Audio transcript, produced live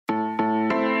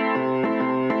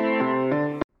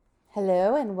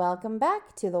Hello and welcome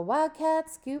back to the Wildcat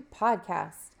Scoop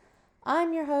podcast.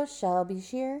 I'm your host, Shelby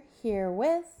Shear, here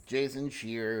with Jason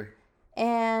Shear.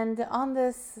 And on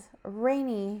this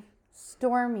rainy,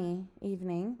 stormy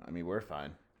evening, We're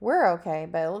fine. We're okay,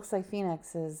 but it looks like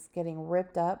Phoenix is getting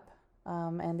ripped up,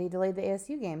 and they delayed the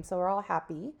ASU game, so we're all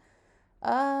happy.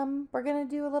 We're going to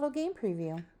do a little game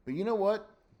preview. But you know what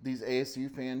these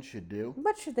ASU fans should do?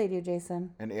 What should they do,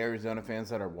 Jason? And Arizona fans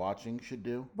that are watching should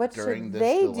do? What during should this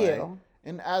they delay. do?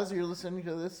 And as you're listening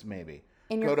to this, maybe,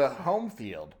 Go to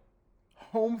Homefield.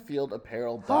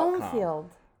 HomeFieldApparel.com. Homefield.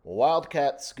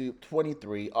 Wildcat Scoop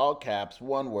 23, all caps,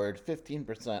 one word,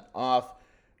 15% off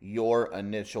your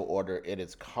initial order. It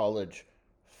is college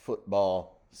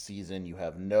football season. You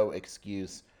have no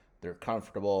excuse. They're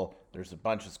comfortable. There's a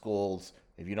bunch of schools.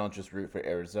 If you don't just root for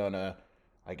Arizona,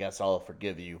 I guess I'll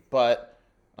forgive you. But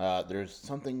there's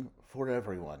something for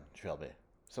everyone, Shelby.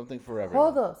 Something for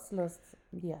everyone.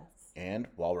 Yes. And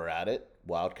while we're at it,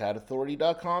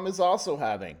 WildcatAuthority.com is also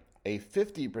having a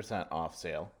 50% off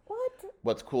sale. What?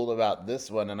 What's cool about this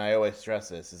one, and I always stress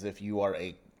this, is if you are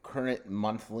a current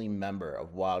monthly member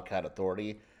of Wildcat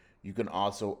Authority, you can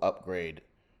also upgrade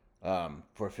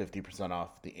for 50%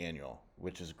 off the annual,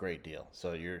 which is a great deal.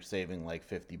 So you're saving like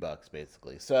 $50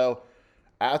 basically. So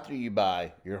after you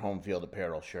buy your home field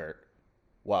apparel shirt,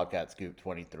 Wildcat Scoop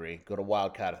 23, go to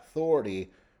Wildcat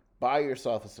Authority, buy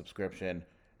yourself a subscription,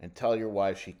 and tell your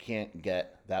wife she can't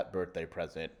get that birthday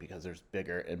present because there's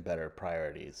bigger and better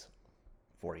priorities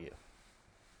for you.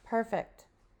 Perfect.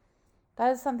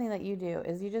 That is something that you do,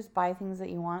 is you just buy things that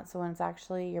you want, so when it's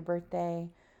actually your birthday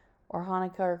or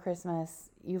Hanukkah or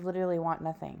Christmas, you literally want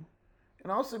nothing.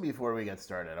 And also, before we get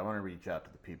started, I want to reach out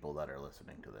to the people that are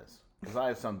listening to this, because I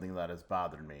have something that has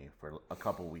bothered me for a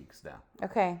couple weeks now.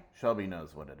 Okay. Shelby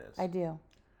knows what it is. I do.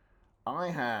 I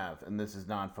have, and this is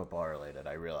non-football related,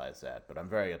 I realize that, but I'm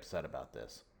very upset about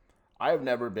this. I have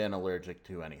never been allergic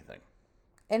to anything.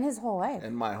 In his whole life?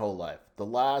 In my whole life. The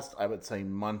last, I would say,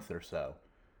 month or so,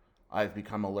 I've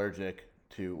become allergic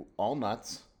to all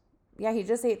nuts. Yeah, he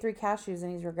just ate 3 cashews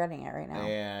and he's regretting it right now.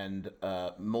 And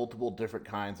multiple different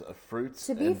kinds of fruits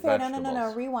and vegetables. To be fair,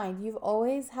 no, rewind. You've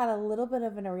always had a little bit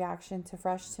of a reaction to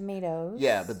fresh tomatoes.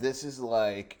 Yeah, but this is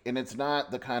like, and it's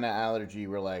not the kind of allergy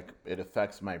where like it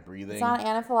affects my breathing. It's not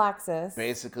anaphylaxis.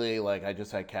 Basically, like I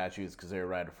just had cashews because they were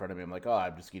right in front of me. I'm like, oh,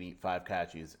 I'm just going to eat 5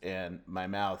 cashews. And my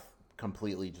mouth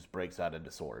completely just breaks out into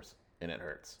sores. And it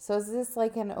hurts. So is this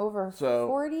like an over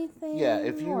 40 thing? Yeah,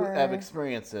 if you have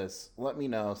experienced this, let me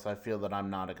know so I feel that I'm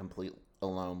not a complete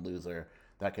alone loser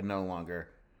that can no longer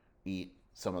eat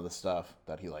some of the stuff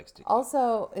that he likes to eat.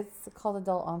 Also, it's called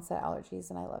adult onset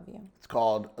allergies, and I love you. It's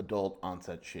called adult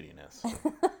onset shittiness.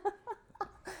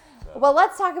 Well,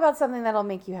 let's talk about something that'll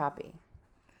make you happy.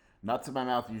 Nuts in my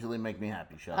mouth usually make me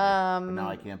happy, Shelby. But now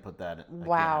I can't put that in.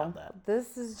 Wow.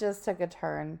 This just took a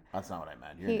turn. That's not what I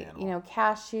meant. You're an animal. You know,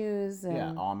 cashews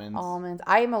and almonds.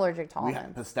 I am allergic to almonds. We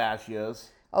have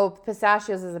pistachios. Oh,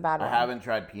 pistachios is a bad one. I haven't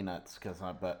tried peanuts,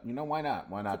 but you know, why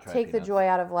not? Why not try Take peanuts? the joy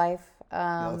out of life.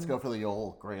 Let's go for the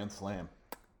old Grand Slam.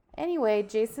 Anyway,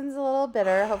 Jason's a little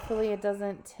bitter. Hopefully it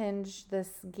doesn't tinge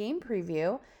this game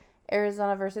preview.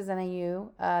 Arizona versus NAU.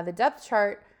 The depth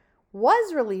chart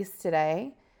was released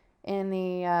today in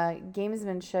the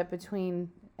gamesmanship between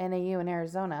NAU and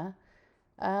Arizona.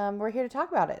 We're here to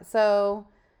talk about it. So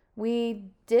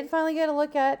we did finally get a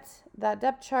look at that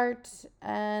depth chart,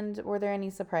 and were there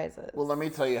any surprises? Well, let me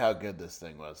tell you how good this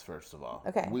thing was, first of all.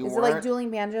 Okay. Is it like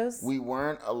dueling banjos? We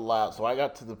weren't allowed. So I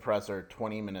got to the presser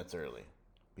 20 minutes early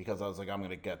because I was like, I'm going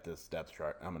to get this depth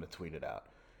chart. I'm going to tweet it out.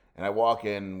 And I walk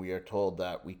in, we are told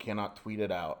that we cannot tweet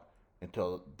it out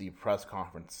until the press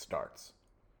conference starts.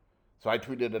 So I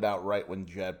tweeted it out right when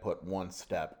Jed put one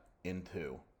step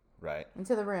into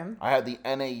the room. I had the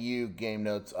NAU game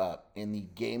notes up, and the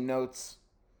game notes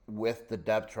with the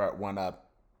depth chart went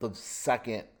up the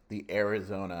second the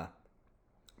Arizona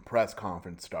press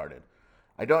conference started.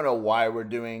 I don't know why we're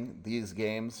doing these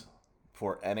games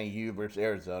for NAU versus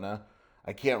Arizona.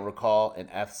 I can't recall an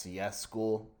FCS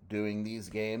school doing these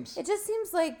games. It just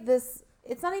seems like this.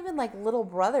 It's not even like little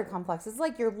brother complex. It's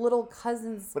like your little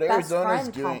cousin's but best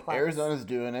friend complex. Arizona's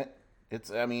doing it.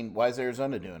 Why is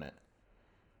Arizona doing it?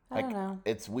 I don't know.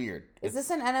 It's weird. Is this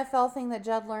an NFL thing that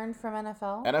Jed learned from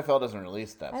NFL? NFL doesn't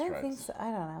release depth charts. I don't think so. I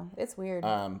don't know. It's weird.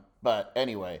 But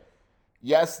anyway,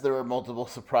 yes, there were multiple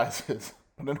surprises.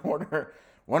 But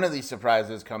one of these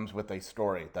surprises comes with a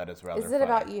story that is rather funny. Is it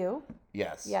about you?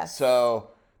 Yes. Yes.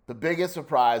 So the biggest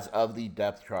surprise of the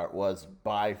depth chart was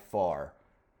by far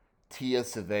Tia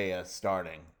Savea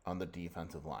starting on the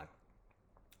defensive line.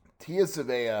 Tia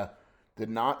Savea did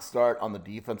not start on the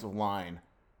defensive line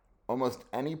almost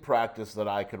any practice that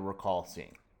I could recall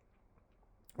seeing.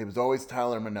 It was always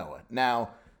Tyler Manoa.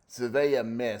 Now, Sevilla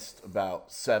missed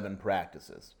about 7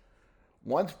 practices.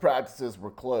 Once practices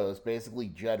were closed, basically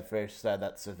Jed Fish said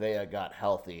that Sevilla got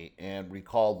healthy and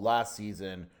recalled last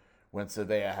season when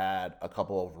Sevilla had a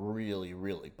couple of really,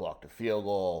 really blocked a field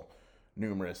goal,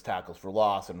 numerous tackles for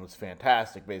loss, and was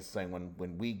fantastic, basically saying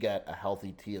when we get a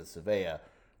healthy Tia Sevilla,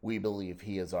 we believe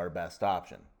he is our best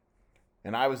option.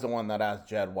 And I was the one that asked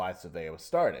Jed why Sevilla was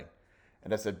starting.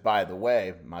 And I said, by the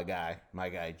way, my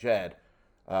guy Jed,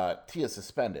 Tia's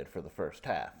suspended for the first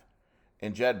half.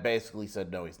 And Jed basically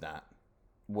said, no, he's not.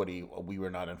 We were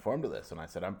not informed of this. And I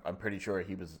said, I'm pretty sure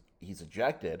he's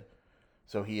ejected.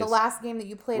 So he the is last game that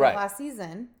you played right. last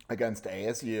season. Against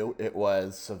ASU, it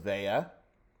was Sevilla,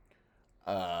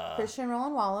 Christian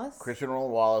Roland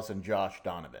Wallace, and Josh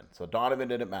Donovan. So Donovan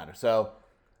didn't matter. So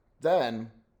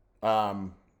then,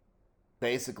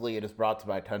 basically, it is brought to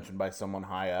my attention by someone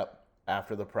high up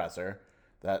after the presser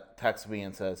that texts me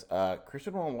and says,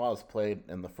 Christian Roland Wallace played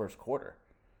in the first quarter.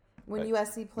 When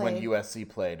USC played. When USC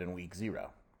played in week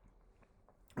 0.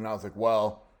 And I was like,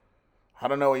 well, I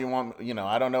don't know what you want.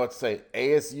 I don't know what to say.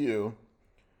 ASU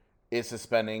is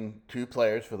suspending 2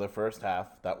 players for the first half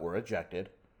that were ejected.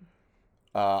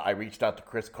 I reached out to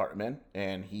Chris Cartman,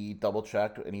 and he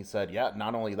double-checked, and he said, yeah,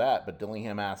 not only that, but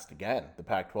Dillingham asked again, the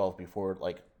Pac-12, before,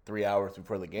 3 hours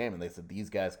before the game, and they said, these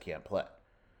guys can't play.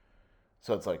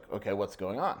 So it's like, okay, what's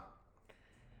going on?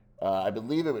 I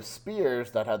believe it was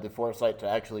Spears that had the foresight to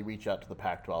actually reach out to the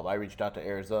Pac-12. I reached out to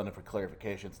Arizona for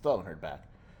clarification, still haven't heard back.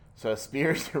 So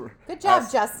Spears good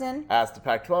job, Justin. Asked the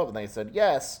Pac-12, and they said,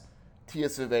 yes, Tia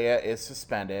Sevilla is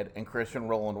suspended, and Christian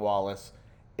Roland Wallace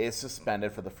is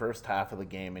suspended for the first half of the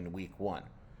game in week 1.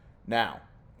 Now,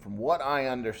 from what I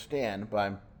understand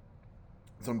by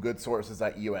some good sources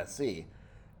at USC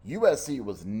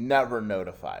was never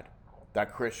notified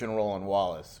that Christian Roland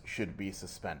Wallace should be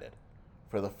suspended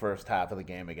for the first half of the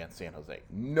game against San Jose.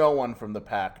 No one from the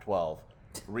Pac-12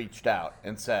 reached out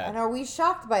and said... And are we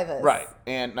shocked by this? Right.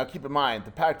 And now keep in mind,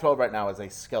 the Pac-12 right now is a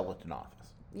skeleton office.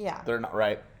 Yeah. They're not,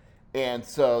 right? And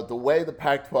so the way the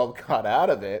Pac-12 got out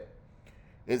of it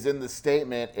is in the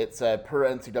statement, it said, per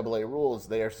NCAA rules,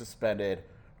 they are suspended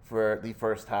for the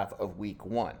first half of week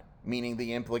 1. Meaning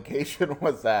the implication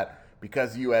was that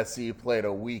because USC played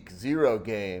a week 0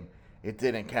 game, it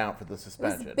didn't count for the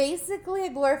suspension. It was basically a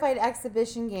glorified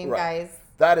exhibition game, right. guys.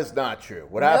 That is not true.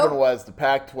 What happened was the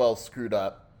Pac-12 screwed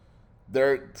up.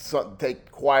 They're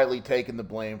quietly taking the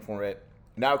blame for it.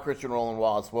 Now Christian Roland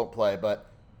Wallace won't play,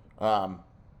 but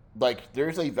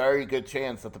there's a very good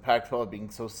chance that the Pac-12, being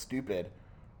so stupid,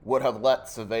 would have let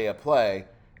Sevilla play,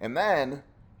 and then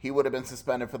he would have been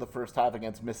suspended for the first half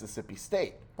against Mississippi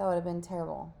State. That would have been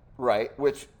terrible. Right,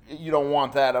 which you don't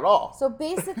want that at all. So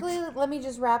basically, let me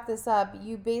just wrap this up.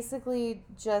 You basically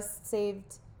just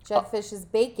saved Jed Fish's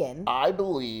bacon. I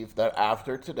believe that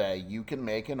after today, you can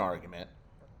make an argument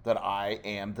that I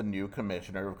am the new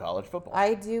commissioner of college football.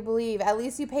 I do believe. At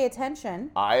least you pay attention.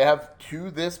 I have,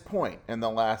 to this point, in the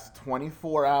last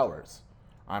 24 hours,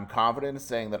 I'm confident in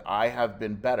saying that I have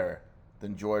been better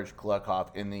than George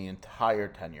Klekhoff in the entire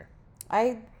tenure.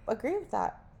 I agree with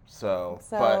that. So,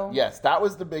 but yes, that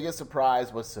was the biggest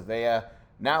surprise was Sevilla.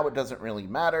 Now it doesn't really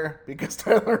matter because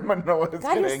Tyler Manoa is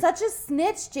God, you're such a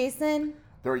snitch, Jason.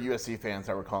 There were USC fans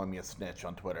that were calling me a snitch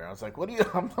on Twitter. I was like, what do you...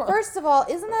 First of all,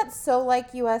 isn't that so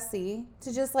like USC?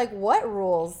 To just what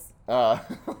rules?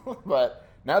 But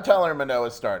now Tyler Manoa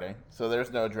is starting, so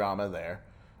there's no drama there.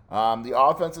 The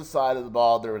offensive side of the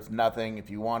ball, there was nothing. If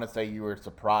you want to say you were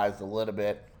surprised a little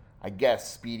bit, I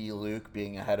guess Speedy Luke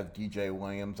being ahead of DJ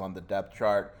Williams on the depth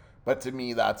chart. But to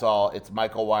me, that's all. It's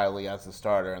Michael Wiley as the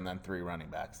starter and then 3 running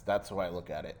backs. That's the way I look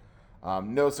at it.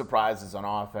 No surprises on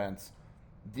offense.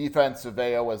 Defense,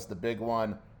 Sevilla was the big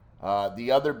one. The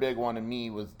other big one to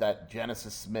me was that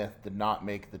Genesis Smith did not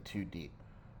make the 2 deep.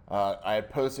 I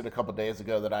had posted a couple days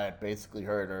ago that I had basically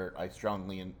heard, or I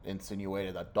strongly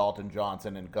insinuated, that Dalton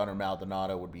Johnson and Gunnar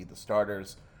Maldonado would be the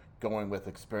starters, going with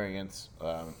experience.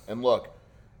 And look,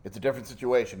 it's a different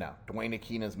situation now. Dwayne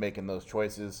Aquina is making those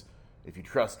choices. If you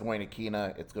trust Dwayne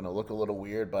Aquina, it's going to look a little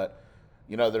weird, but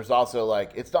there's also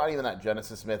it's not even that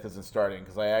Genesis Smith isn't starting,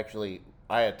 because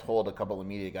I had told a couple of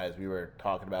media guys we were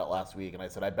talking about last week, and I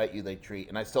said, I bet you they treat,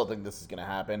 and I still think this is going to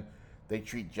happen, they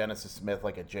treat Genesis Smith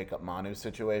like a Jacob Manu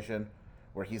situation,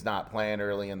 where he's not playing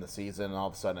early in the season, and all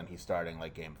of a sudden he's starting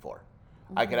game 4.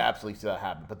 Mm-hmm. I could absolutely see that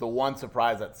happen. But the one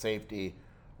surprise at safety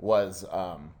was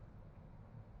DJ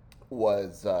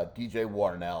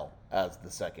Warnell as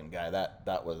the second guy.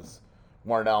 That was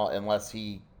Warnell, unless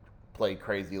he played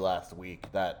crazy last week.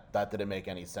 That didn't make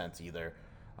any sense either.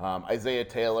 Isaiah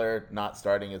Taylor not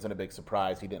starting isn't a big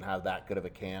surprise. He didn't have that good of a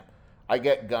camp. I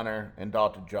get Gunner and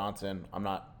Dalton Johnson. I'm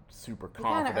not super You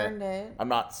kind of confident. earned it. I'm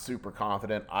not super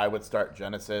confident. I would start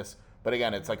Genesis. But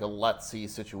again, it's like a let's see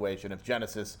situation. If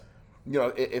Genesis,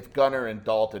 if Gunner and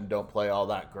Dalton don't play all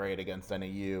that great against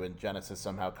NAU and Genesis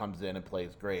somehow comes in and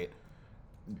plays great,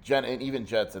 and even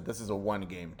Jed said this is a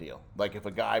one-game deal. Like if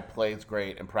a guy plays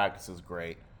great and practices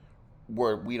great,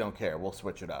 we don't care. We'll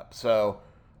switch it up. So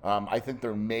I think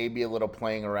there may be a little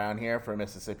playing around here for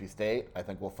Mississippi State. I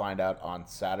think we'll find out on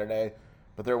Saturday.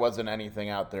 But there wasn't anything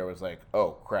out there was like,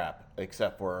 oh, crap,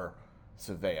 except for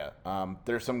Savea.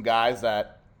 There's some guys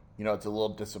that, it's a little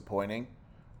disappointing.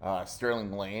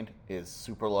 Sterling Lane is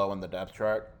super low in the depth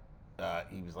chart.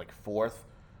 He was like fourth.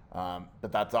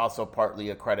 But that's also partly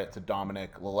a credit to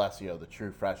Dominic Lalesio, the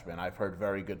true freshman. I've heard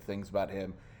very good things about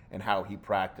him and how he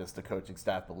practiced. The coaching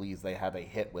staff believes they have a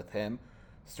hit with him.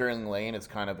 Sterling Lane is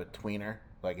kind of a tweener,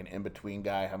 like an in-between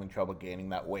guy, having trouble gaining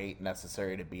that weight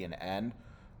necessary to be an end.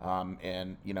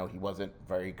 And, he wasn't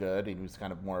very good. He was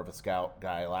kind of more of a scout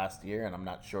guy last year, and I'm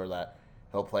not sure that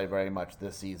he'll play very much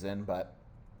this season. But,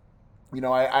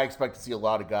 I expect to see a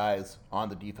lot of guys on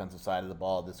the defensive side of the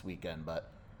ball this weekend. But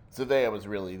Savea was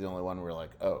really the only one where we're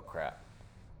like, oh, crap.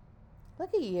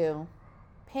 Look at you,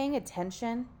 paying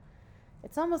attention.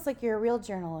 It's almost like you're a real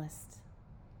journalist.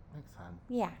 Thanks, hon.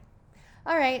 Yeah.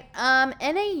 All right.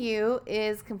 NAU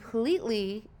is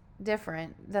completely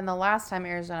different than the last time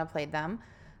Arizona played them.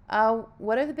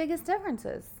 What are the biggest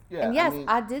differences? Yeah, and yes,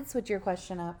 I did switch your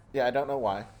question up. Yeah, I don't know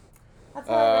why. That's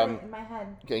why I read it in my head.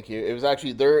 Thank you. It was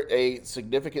actually, they're a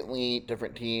significantly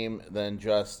different team than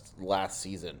just last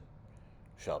season,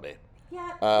 Shelby.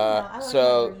 Yeah, I like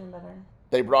that version better.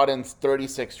 They brought in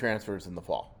 36 transfers in the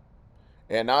fall.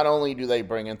 And not only do they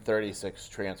bring in 36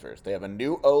 transfers, they have a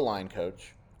new O-line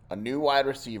coach, a new wide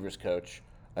receivers coach,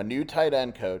 a new tight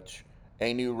end coach,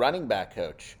 a new running back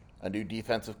coach, a new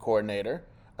defensive coordinator,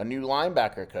 a new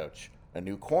linebacker coach, a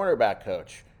new cornerback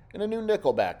coach, and a new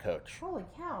nickelback coach. Holy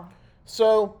cow.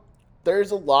 So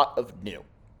there's a lot of new.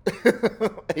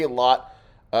 A lot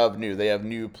of new. They have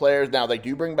new players. Now, they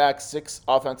do bring back 6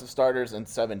 offensive starters and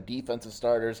 7 defensive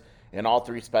starters and all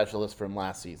 3 specialists from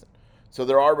last season. So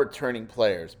there are returning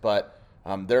players, but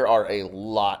there are a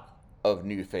lot of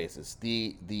new faces.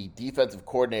 The defensive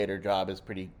coordinator job is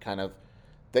pretty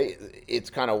it's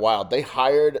kind of wild. They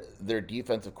hired their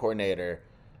defensive coordinator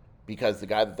because the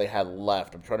guy that they had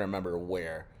left, I'm trying to remember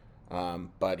where,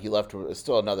 but he left to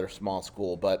still another small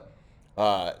school. But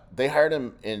they hired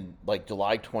him in like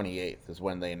July 28th is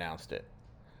when they announced it.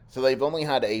 So they've only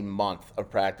had a month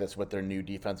of practice with their new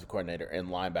defensive coordinator and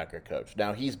linebacker coach.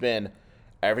 Now, he's been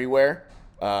everywhere.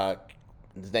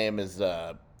 His name is,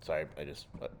 sorry, I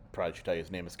probably should tell you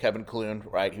his name is Kevin Clune,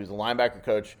 right? He was a linebacker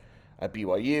coach at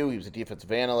BYU. He was a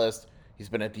defensive analyst. He's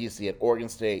been a DC at Oregon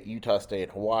State, Utah State,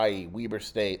 Hawaii, Weber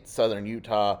State, Southern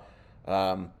Utah.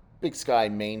 Big Sky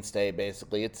mainstay,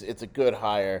 basically. It's a good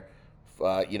hire.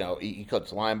 He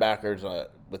coached linebackers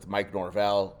with Mike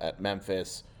Norvell at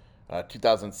Memphis.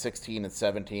 2016 and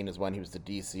 17 is when he was the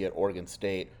DC at Oregon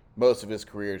State. Most of his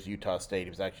career is Utah State. He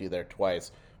was actually there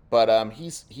twice. But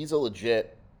he's a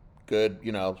legit, good,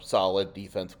 solid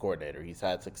defense coordinator. He's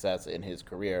had success in his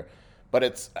career.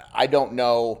 But I don't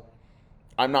know.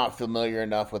 I'm not familiar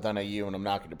enough with NAU, and I'm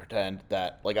not going to pretend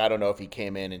that, I don't know if he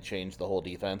came in and changed the whole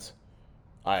defense.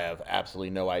 I have absolutely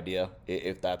no idea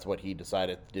if that's what he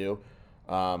decided to do.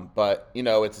 But,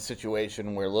 it's a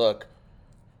situation where, look,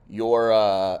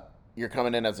 you're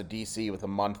coming in as a DC with a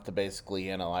month to basically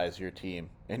analyze your team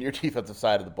and your defensive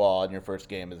side of the ball, and your first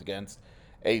game is against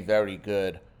a very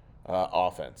good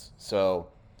offense. So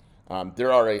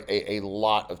there are a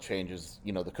lot of changes.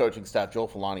 The coaching staff, Joel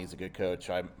Filani is a good coach.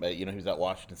 He was at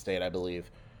Washington State, I believe.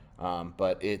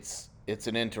 But it's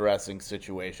an interesting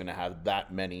situation to have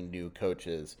that many new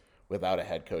coaches without a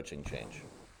head coaching change.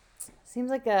 Seems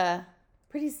like a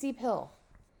pretty steep hill.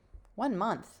 1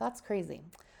 month. That's crazy.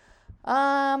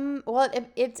 Well,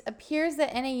 it appears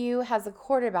that NAU has a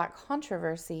quarterback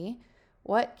controversy.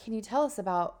 What can you tell us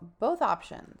about both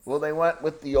options? Well, they went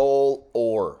with the old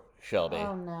or, Shelby.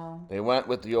 Oh, no. They went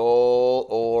with the old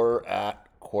or at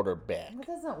quarterback. It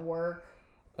doesn't work.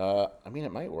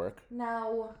 It might work.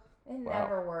 No, it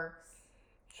never works.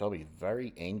 Shelby,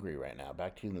 very angry right now.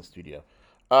 Back to you in the studio.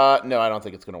 No, I don't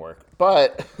think it's going to work.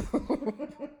 But,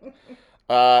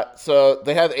 so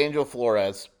they have Angel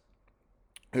Flores,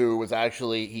 who was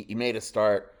actually, he made a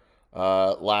start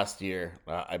last year,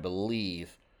 I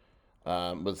believe.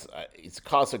 He's a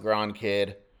Casa Grande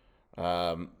kid.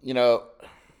 I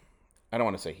don't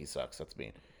want to say he sucks. That's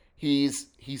mean. He's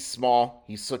small.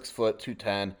 He's 6 foot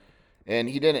 210. And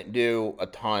he didn't do a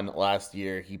ton last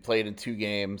year. He played in 2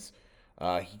 games.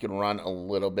 He can run a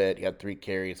little bit. He had 3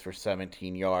 carries for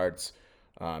 17 yards.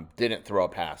 Didn't throw a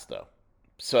pass though.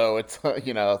 So it's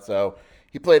so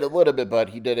he played a little bit, but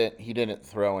he didn't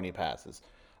throw any passes.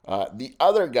 The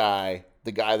other guy,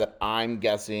 the guy that I'm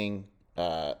guessing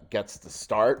gets the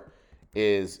start,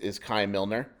 is Kai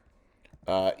Milner.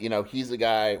 He's a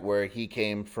guy where he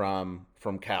came from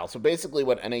Cal. So basically,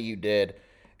 what NAU did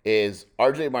is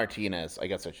RJ Martinez. I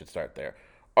guess I should start there.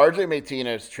 RJ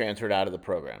Martinez transferred out of the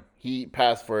program. He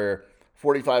passed for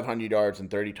 4,500 yards and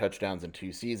 30 touchdowns in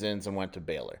 2 seasons and went to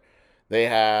Baylor. They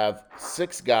have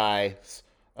 6 guys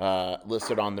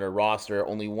listed on their roster.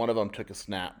 Only one of them took a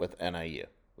snap with NIU.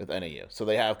 So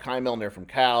they have Kai Milner from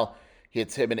Cal.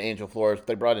 It's him and Angel Flores.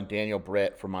 They brought in Daniel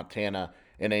Britt from Montana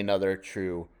and another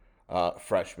true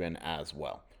freshman as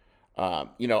well.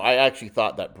 I actually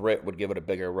thought that Britt would give it a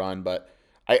bigger run, but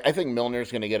I think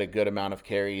Milner's going to get a good amount of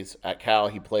carries. At Cal,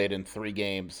 he played in 3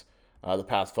 games. The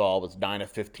past fall was 9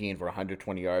 of 15 for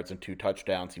 120 yards and 2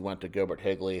 touchdowns. He went to Gilbert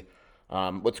Higley.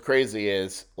 What's crazy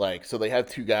is, so they had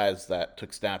 2 guys that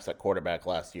took snaps at quarterback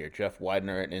last year, Jeff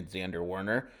Widener and Xander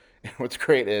Werner. And what's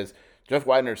great is Jeff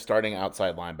Widener's starting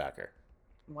outside linebacker.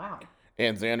 Wow.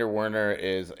 And Xander Werner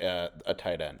is a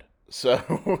tight end.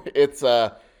 So it's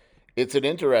an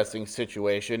interesting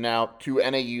situation. Now, to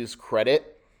NAU's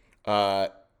credit,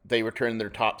 they returned their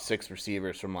top 6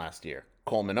 receivers from last year.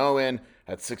 Coleman Owen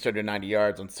had 690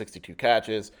 yards on 62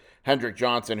 catches. Hendrick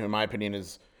Johnson, who in my opinion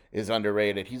is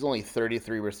underrated, he's only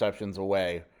 33 receptions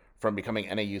away from becoming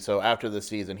NAU. So after the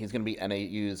season, he's going to be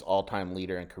NAU's all-time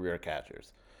leader in career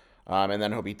catchers. And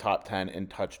then he'll be top 10 in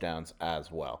touchdowns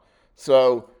as well.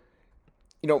 So,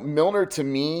 Milner to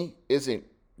me isn't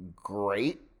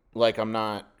great. I'm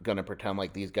not going to pretend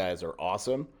like these guys are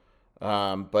awesome.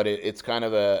 But it's kind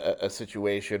of a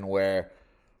situation where,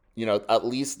 at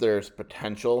least there's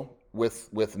potential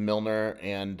with Milner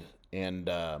and his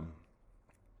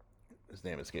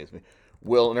name escapes me,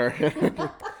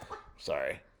 Wilner.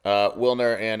 Sorry,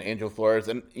 Wilner and Angel Flores,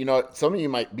 and some of you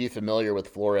might be familiar with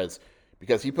Flores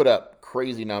because he put up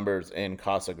crazy numbers in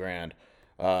Casa Grande.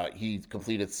 He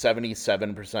completed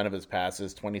 77% of his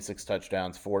passes, 26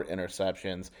 touchdowns, 4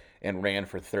 interceptions, and ran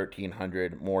for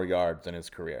 1,300 more yards in his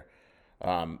career.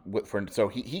 So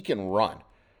he can run.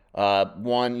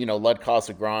 Led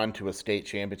Casa Grande to a state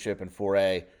championship in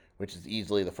 4A, which is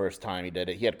easily the first time he did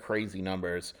it. He had crazy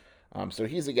numbers. So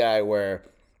he's a guy where,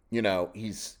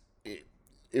 it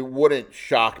wouldn't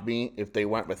shock me if they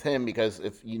went with him because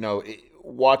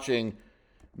watching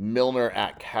Milner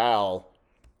at Cal,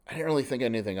 I didn't really think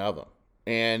anything of him.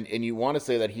 And you want to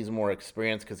say that he's more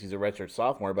experienced because he's a redshirt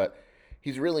sophomore, but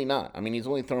he's really not. I mean, he's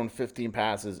only thrown 15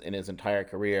 passes in his entire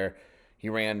career. He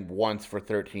ran once for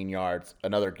 13 yards.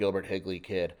 Another Gilbert Higley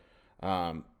kid.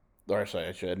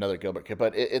 Another Gilbert kid.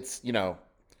 But it's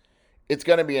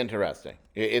going to be interesting.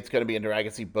 It's going to be interesting. I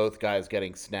can see both guys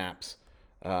getting snaps.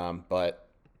 But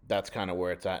that's kind of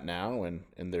where it's at now. And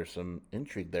there's some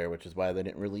intrigue there, which is why they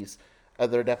didn't release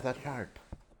their depth at chart.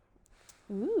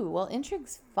 Ooh, well,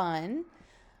 intrigue's fun.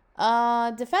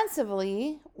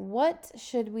 Defensively, what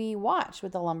should we watch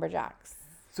with the Lumberjacks?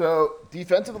 So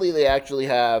defensively, they actually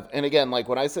have, and again,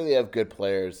 when I say they have good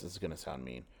players, this is going to sound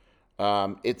mean.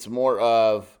 It's more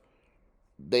of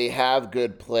they have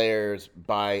good players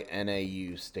by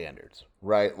NAU standards,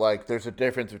 right? There's a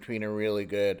difference between a really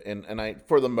good, and I,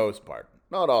 for the most part,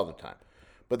 not all the time,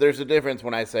 but there's a difference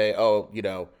when I say,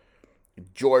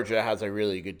 Georgia has a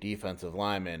really good defensive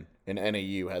lineman, and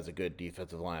NAU has a good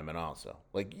defensive lineman also.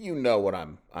 What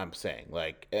I'm saying.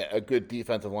 A good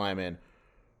defensive lineman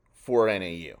for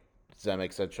NAU. Does that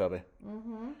make sense, Shelby?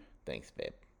 Mm-hmm. Thanks,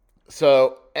 babe.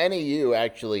 So NAU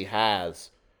actually has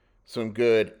some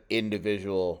good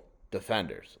individual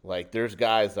defenders. There's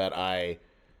guys that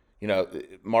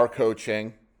Marco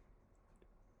Ching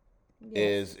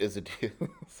is a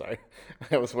sorry,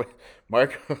 I was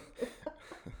Marco.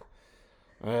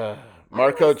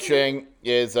 Marco Ching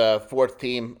is a 4th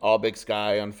team All Big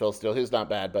Sky on Phil Steele. He's not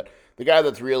bad, but the guy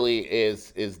that's really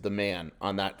is the man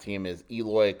on that team is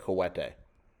Eloy Kowete.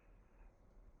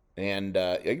 And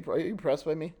are you impressed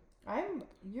by me?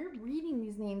 You're reading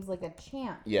these names like a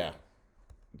champ. Yeah.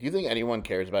 Do you think anyone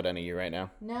cares about NAU right now?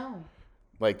 No.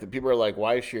 The people are like,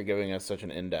 why is she giving us such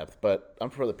an in-depth? But I'm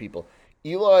for the people.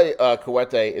 Eloy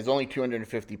Kowete is only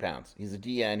 250 pounds. He's a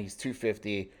DN. He's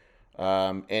 250.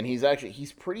 And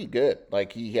he's pretty good.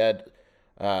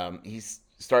 He's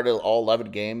started all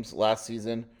 11 games last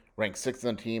season, ranked 6th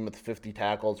on the team with 50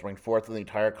 tackles, ranked 4th in the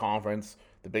entire conference,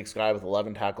 the Big Sky with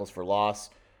 11 tackles for loss,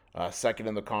 2nd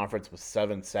in the conference with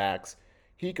 7 sacks.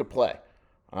 He could play.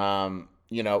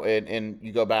 and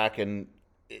you go back and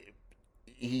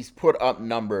he's put up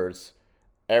numbers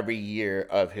every year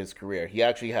of his career. He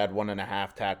actually had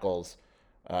 1.5 tackles.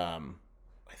 I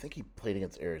think he played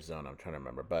against Arizona. I'm trying to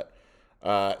remember, but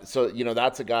so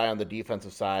that's a guy on the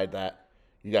defensive side that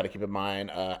you got to keep in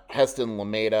mind. Heston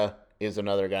Lameda is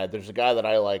another guy. There's a guy that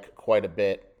I like quite a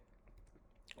bit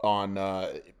on.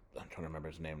 I'm trying to remember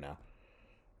his name now.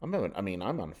 I'm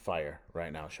on fire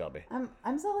right now, Shelby.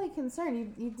 I'm slightly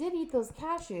concerned. You did eat those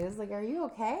cashews. Like, are you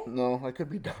okay? No, I could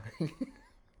be dying.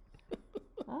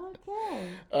 Okay.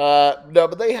 No,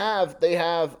 but they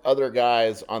have other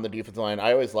guys on the defensive line.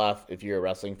 I always laugh if you're a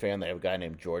wrestling fan. They have a guy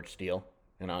named George Steele,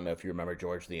 and I don't know if you remember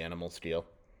George the Animal Steele.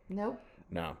 Nope.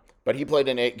 No, but he played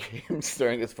in 8 games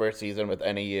during his first season with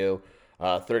NAU.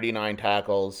 39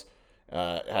 tackles,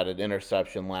 had an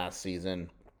interception last season.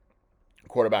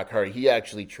 Quarterback hurt. He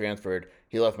actually transferred.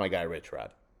 He left my guy Rich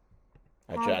Rod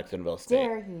at How Jacksonville State.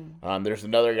 Dare he? There's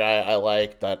another guy I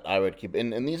like that I would keep.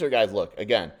 And these are guys, look,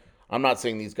 again, I'm not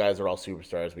saying these guys are all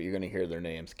superstars, but you're going to hear their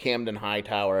names. Camden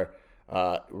Hightower,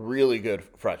 really good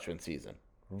freshman season.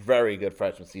 Very good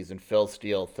freshman season. Phil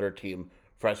Steele, third-team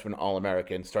freshman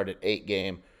All-American, started 8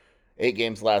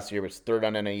 games last year, was third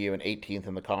on NAU and 18th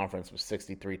in the conference with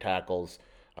 63 tackles,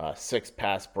 6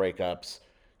 pass breakups.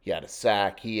 He had a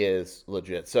sack. He is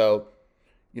legit. So,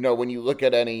 when you look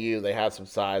at NAU, they have some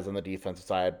size on the defensive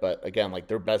side, but again, like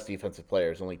their best defensive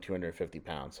player is only 250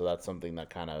 pounds. So that's something that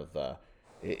kind of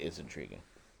is intriguing.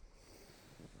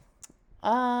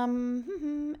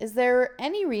 Is there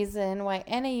any reason why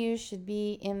NAU should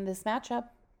be in this matchup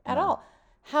at all?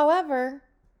 However,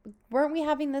 weren't we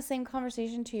having the same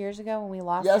conversation 2 years ago when we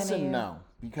lost Yes NAU? and no,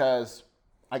 because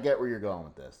I get where you're going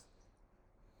with this.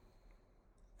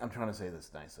 I'm trying to say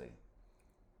this nicely.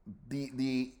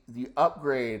 The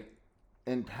upgrade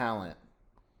in talent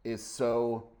is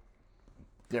so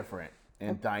different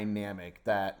and dynamic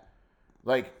that,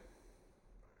 like,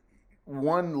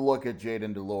 one look at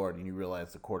Jaden DeLord and you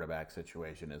realize the quarterback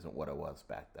situation isn't what it was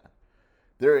back then.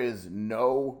 There is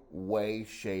no way,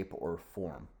 shape, or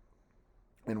form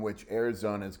in which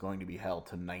Arizona is going to be held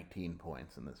to 19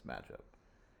 points in this matchup.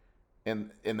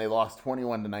 And they lost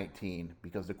 21-19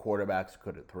 because the quarterbacks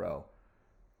couldn't throw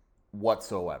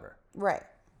whatsoever. Right.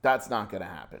 That's not going to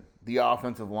happen. The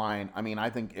offensive line, I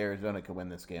think Arizona could win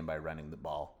this game by running the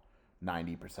ball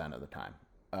 90% of the time.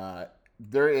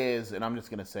 There is, and I'm just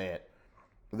going to say it,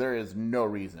 there is no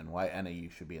reason why NAU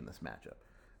should be in this matchup.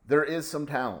 There is some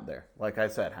talent there. Like I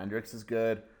said, Hendricks is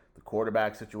good. The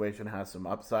quarterback situation has some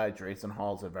upside. Drayson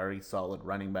Hall's a very solid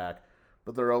running back.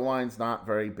 But their O-line's not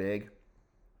very big.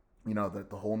 The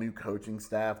whole new coaching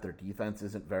staff, their defense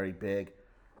isn't very big.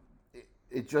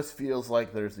 It just feels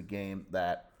like there's a game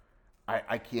that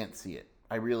I can't see it.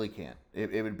 I really can't.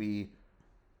 It would be,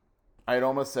 I'd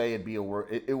almost say it'd be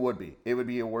it would be. It would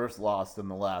be a worse loss than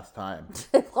the last time.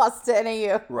 It lost to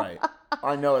NAU. Right.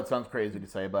 I know it sounds crazy to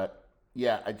say, but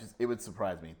yeah, it would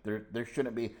surprise me. There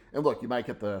shouldn't be. And look, you might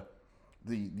get the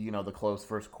close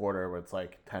first quarter where it's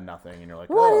like 10-0 and you're like,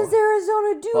 what is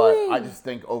Arizona doing? But I just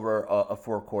think over a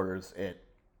 4 quarters,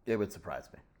 it would surprise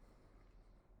me.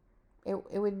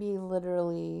 It would be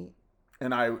literally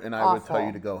And I awful. would tell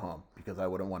you to go home because I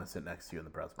wouldn't want to sit next to you in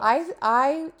the press box.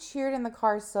 I cheered in the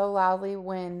car so loudly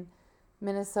when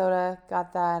Minnesota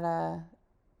got that,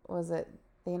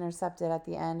 they intercepted at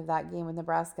the end of that game with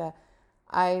Nebraska.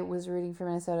 I was rooting for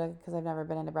Minnesota because I've never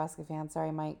been a Nebraska fan.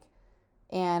 Sorry, Mike.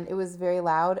 And it was very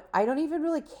loud. I don't even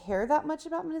really care that much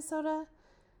about Minnesota.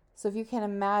 So if you can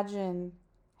imagine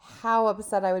how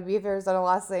upset I would be if Arizona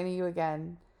lost to NAU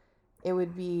again, it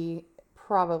would be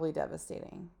probably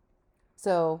devastating.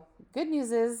 So good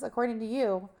news is, according to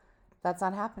you, that's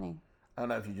not happening. I don't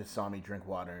know if you just saw me drink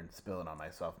water and spill it on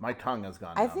myself. My tongue has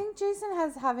gone I numb. think Jason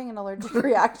has having an allergic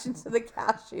reaction to the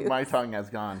cashews. My tongue has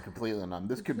gone completely numb.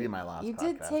 This could be my last You podcast.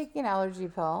 did take an allergy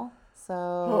pill. So.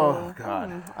 Oh,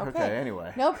 God. Okay,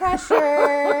 anyway. No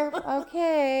pressure.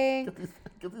 Okay.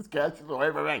 Get these cashews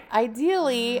away from me.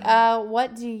 Ideally,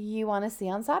 what do you want to see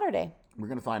on Saturday? We're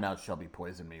going to find out Shelby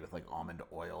poisoned me with like almond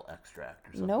oil extract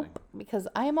or something. Nope, because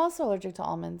I am also allergic to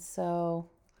almonds, so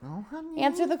Oh, honey.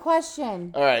 answer the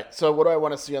question. All right, so what do I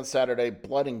want to see on Saturday?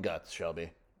 Blood and guts,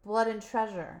 Shelby. Blood and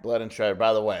treasure. Blood and treasure.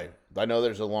 By the way, I know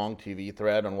there's a long TV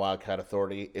thread on Wildcat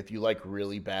Authority. If you like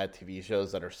really bad TV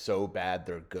shows that are so bad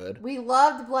they're good. We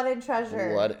loved Blood and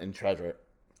Treasure. Blood and treasure.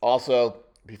 Also,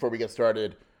 before we get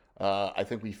started, I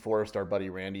think we forced our buddy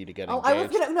Randy to get engaged. I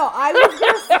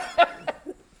was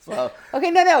gonna. So Okay,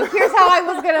 no. Here's how I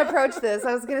was going to approach this.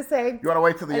 I was going to say... you want to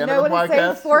wait till the end I of the want to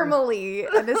podcast? say formally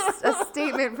a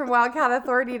statement from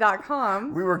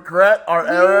wildcatauthority.com. We regret our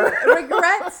error. We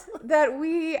regret that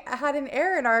we had an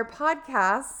error in our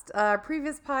podcast,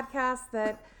 previous podcast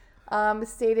that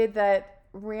stated that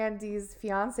Randy's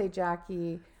fiance,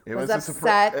 Jackie, was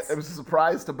upset. It was a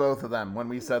surprise to both of them when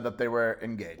we said that they were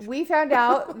engaged. We found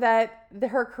out that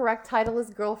her correct title is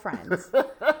girlfriend.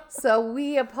 So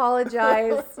we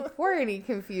apologize for any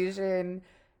confusion.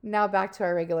 Now back to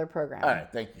our regular program. All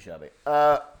right. Thank you, Shelby.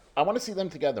 I want to see them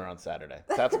together on Saturday.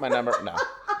 That's my number. No.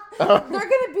 They're going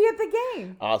to be at the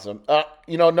game. Awesome.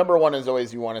 Number one is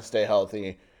always you want to stay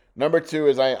healthy. Number two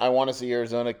is I want to see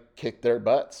Arizona kick their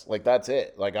butts. Like, that's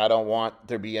it. Like, I don't want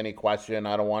there to be any question.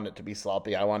 I don't want it to be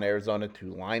sloppy. I want Arizona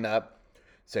to line up,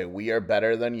 say, we are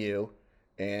better than you.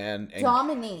 And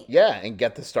dominate. Yeah, and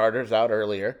get the starters out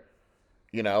earlier,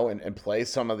 and play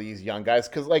some of these young guys.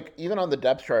 Because, like, even on the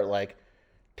depth chart, like,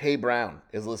 Tay Brown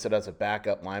is listed as a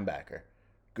backup linebacker.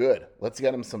 Good. Let's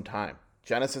get him some time.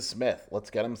 Genesis Smith, let's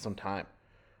get him some time.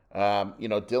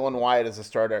 Dylan Wyatt is a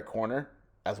starter at corner.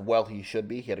 As well he should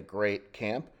be. He had a great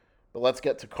camp. But let's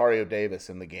get Tacario Davis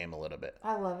in the game a little bit.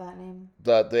 I love that name.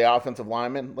 The offensive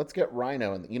lineman, let's get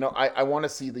Rhino in. I want to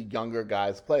see the younger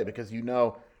guys play because,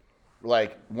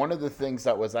 like, one of the things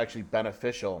that was actually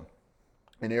beneficial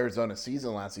in Arizona's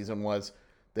season last season was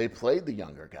they played the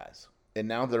younger guys. And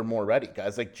now they're more ready.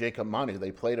 Guys like Jacob Manu,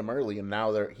 they played him early, and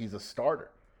now he's a starter.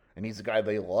 And he's a guy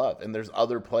they love. And there's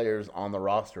other players on the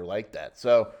roster like that.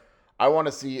 So I want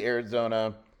to see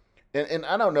Arizona... And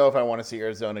I don't know if I want to see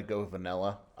Arizona go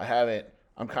vanilla.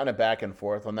 I'm kind of back and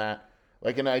forth on that.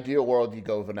 Like, in an ideal world, you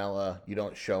go vanilla, you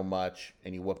don't show much,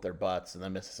 and you whoop their butts, and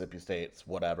then Mississippi State's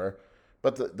whatever.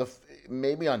 But the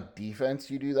maybe on defense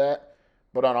you do that.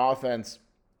 But on offense,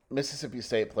 Mississippi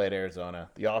State played Arizona.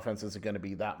 The offense isn't going to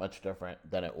be that much different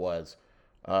than it was.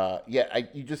 You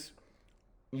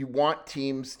want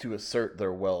teams to assert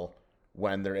their will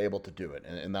when they're able to do it.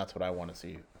 And that's what I want to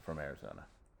see from Arizona.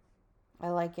 I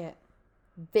like it.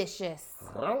 Vicious.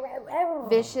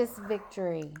 Vicious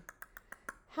victory.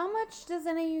 How much does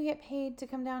NAU get paid to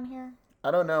come down here? I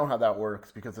don't know how that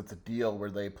works because it's a deal where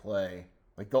they play.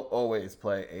 Like, they'll always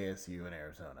play ASU in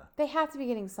Arizona. They have to be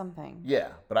getting something. Yeah,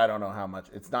 but I don't know how much.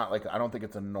 It's not like, I don't think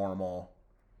it's a normal.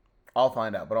 I'll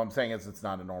find out. But what I'm saying is it's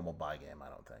not a normal buy game, I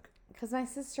don't think. Because my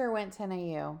sister went to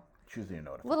NAU. She doesn't even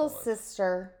know what Little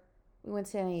sister. We went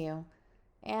to NAU.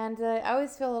 And I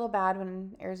always feel a little bad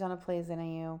when Arizona plays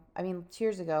NAU. I mean, 2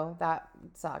 years ago, that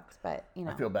sucked, but,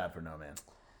 I feel bad for no man.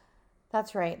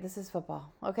 That's right. This is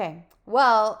football. Okay.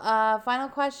 Well, final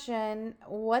question.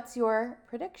 What's your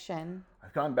prediction?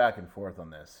 I've gone back and forth on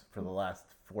this for the last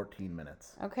 14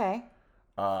 minutes. Okay.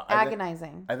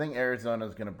 Agonizing. I think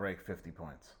Arizona's going to break 50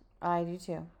 points. I do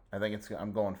too.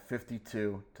 I'm going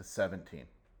 52-17,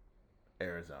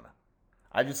 Arizona.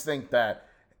 I just think that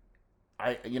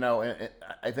I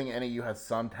think NAU has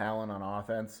some talent on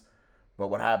offense, but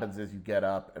what happens is you get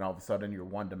up and all of a sudden you're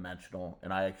one-dimensional,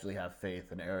 and I actually have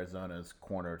faith in Arizona's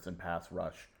corners and pass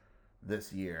rush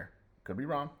this year. Could be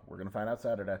wrong. We're going to find out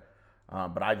Saturday.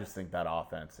 But I just think that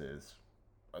offense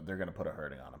they're going to put a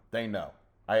hurting on them. They know.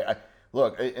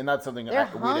 Look, and that's something we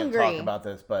didn't talk about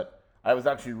this, but I was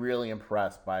actually really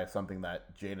impressed by something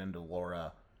that Jaden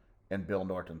DeLora and Bill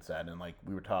Norton said. And like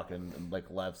we were talking, and like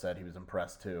Lev said, he was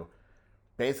impressed too.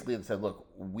 Basically, they said, look,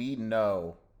 we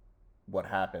know what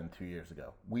happened 2 years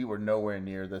ago. We were nowhere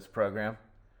near this program,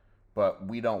 but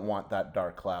we don't want that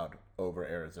dark cloud over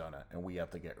Arizona, and we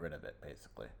have to get rid of it,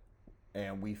 basically.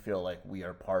 And we feel like we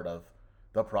are part of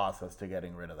the process to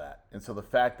getting rid of that. And so the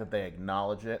fact that they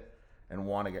acknowledge it and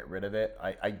want to get rid of it,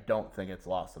 I don't think it's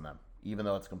lost on them. Even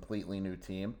though it's a completely new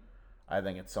team, I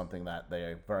think it's something that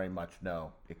they very much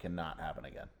know it cannot happen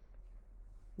again.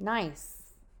 Nice.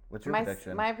 What's your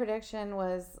prediction? My prediction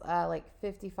was like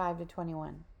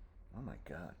 55-21. Oh my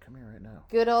God, come here right now.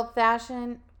 Good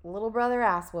old-fashioned little brother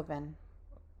ass whooping.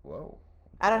 Whoa.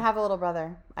 I don't have a little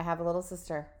brother. I have a little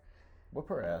sister. Whoop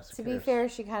her ass. To be fair,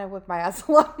 she kind of whipped my ass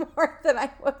a lot more than I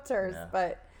whipped hers. Yeah.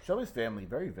 But Shelby's family,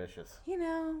 very vicious. You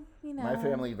know. My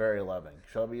family, very loving.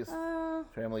 Shelby's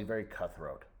family, very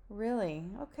cutthroat. Really?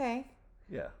 Okay.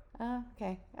 Yeah.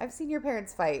 Okay. I've seen your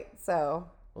parents fight, so.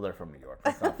 Well, they're from New York.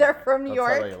 They're from New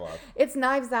York. That's how they love. It's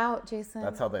Knives Out, Jason.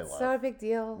 That's how they love. So a big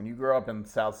deal. When you grow up in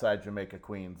Southside Jamaica,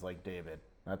 Queens, like David,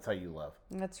 that's how you love.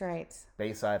 That's right.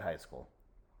 Bayside High School.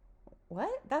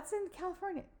 What? That's in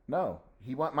California. No,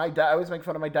 my dad. I always make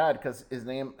fun of my dad because his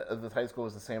name of the high school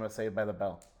was the same as Saved by the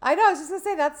Bell. I know. I was just gonna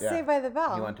say that's Saved by the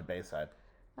Bell. He went to Bayside.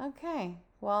 Okay.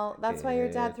 Well, that's why your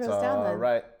dad throws It's down all then.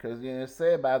 right, because you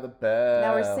say by the bell.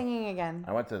 Now we're singing again.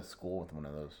 I went to school with one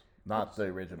of those. Not the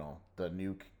original. The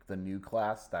new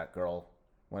class, that girl,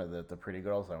 one of the pretty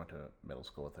girls, I went to middle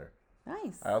school with her.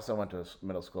 Nice. I also went to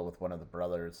middle school with one of the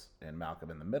brothers in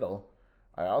Malcolm in the Middle.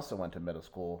 I also went to middle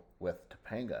school with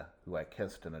Topanga, who I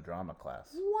kissed in a drama class.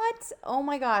 What? Oh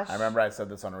my gosh. I remember I said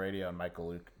this on radio, and Michael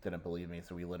Luke didn't believe me,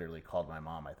 so we literally called my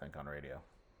mom, I think, on radio.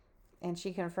 And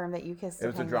she confirmed that you kissed Topanga. It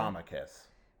was a drama kiss.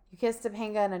 You kissed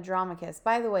Topanga in a drama kiss.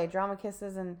 By the way, drama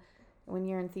kisses when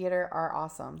you're in theater are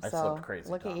awesome. I so slept crazy.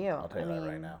 Look Tom. at you. I'll tell you that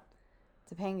right now.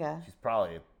 Topanga. She's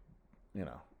probably,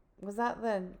 Was that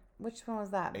which one was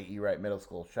that? AE Wright Middle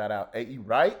School. Shout out. AE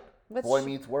Wright? Boy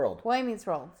Meets World. Boy Meets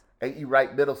World. AE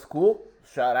Wright Middle School.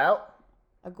 Shout out.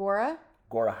 Agora.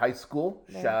 Agora High School.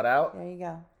 Shout out. There you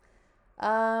go.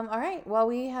 All right. Well,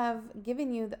 we have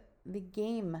given you the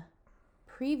game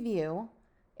preview.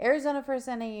 Arizona versus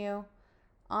NAU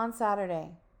on Saturday,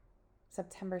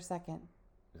 September 2nd.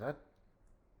 Is that?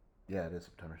 Yeah, it is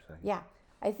September 2nd. Yeah.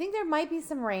 I think there might be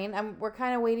some rain. We're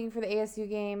kind of waiting for the ASU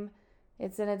game.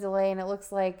 It's in a delay, and it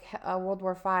looks like World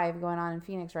War V going on in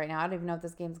Phoenix right now. I don't even know if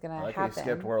this game's going to happen. How you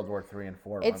skipped World War III and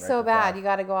IV. It's so bad. You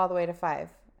got to go all the way to 5.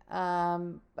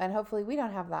 And hopefully we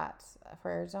don't have that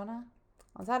for Arizona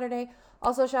on Saturday.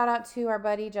 Also, shout out to our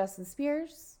buddy Justin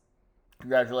Spears.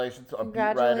 Congratulations, a beat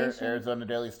writer, Arizona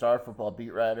Daily Star football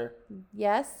beat writer.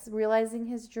 Yes, realizing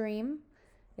his dream.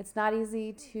 It's not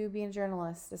easy to be a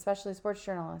journalist, especially a sports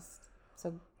journalist.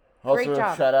 So, great job.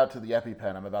 Also, shout out to the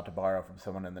EpiPen I'm about to borrow from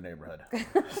someone in the neighborhood.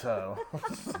 So,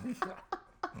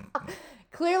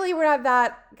 clearly we're not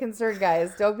that concerned,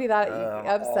 guys. Don't be that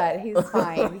upset. He's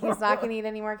fine. He's not going to eat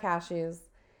any more cashews.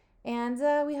 And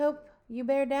we hope you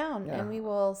bear down, and we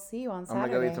will see you on Saturday. I'm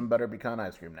going to go eat some butter pecan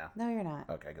ice cream now. No, you're not.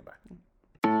 Okay, goodbye.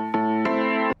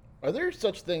 Are there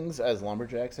such things as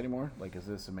lumberjacks anymore? Like, is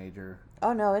this a major...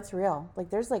 Oh, no, it's real. Like,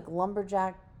 there's, like,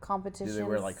 lumberjack competitions. Do they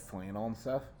wear, like, flannel and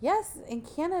stuff? Yes, in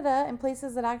Canada, in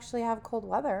places that actually have cold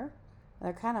weather. And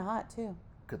they're kind of hot, too.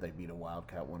 Could they beat a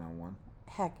wildcat one-on-one?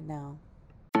 Heck no.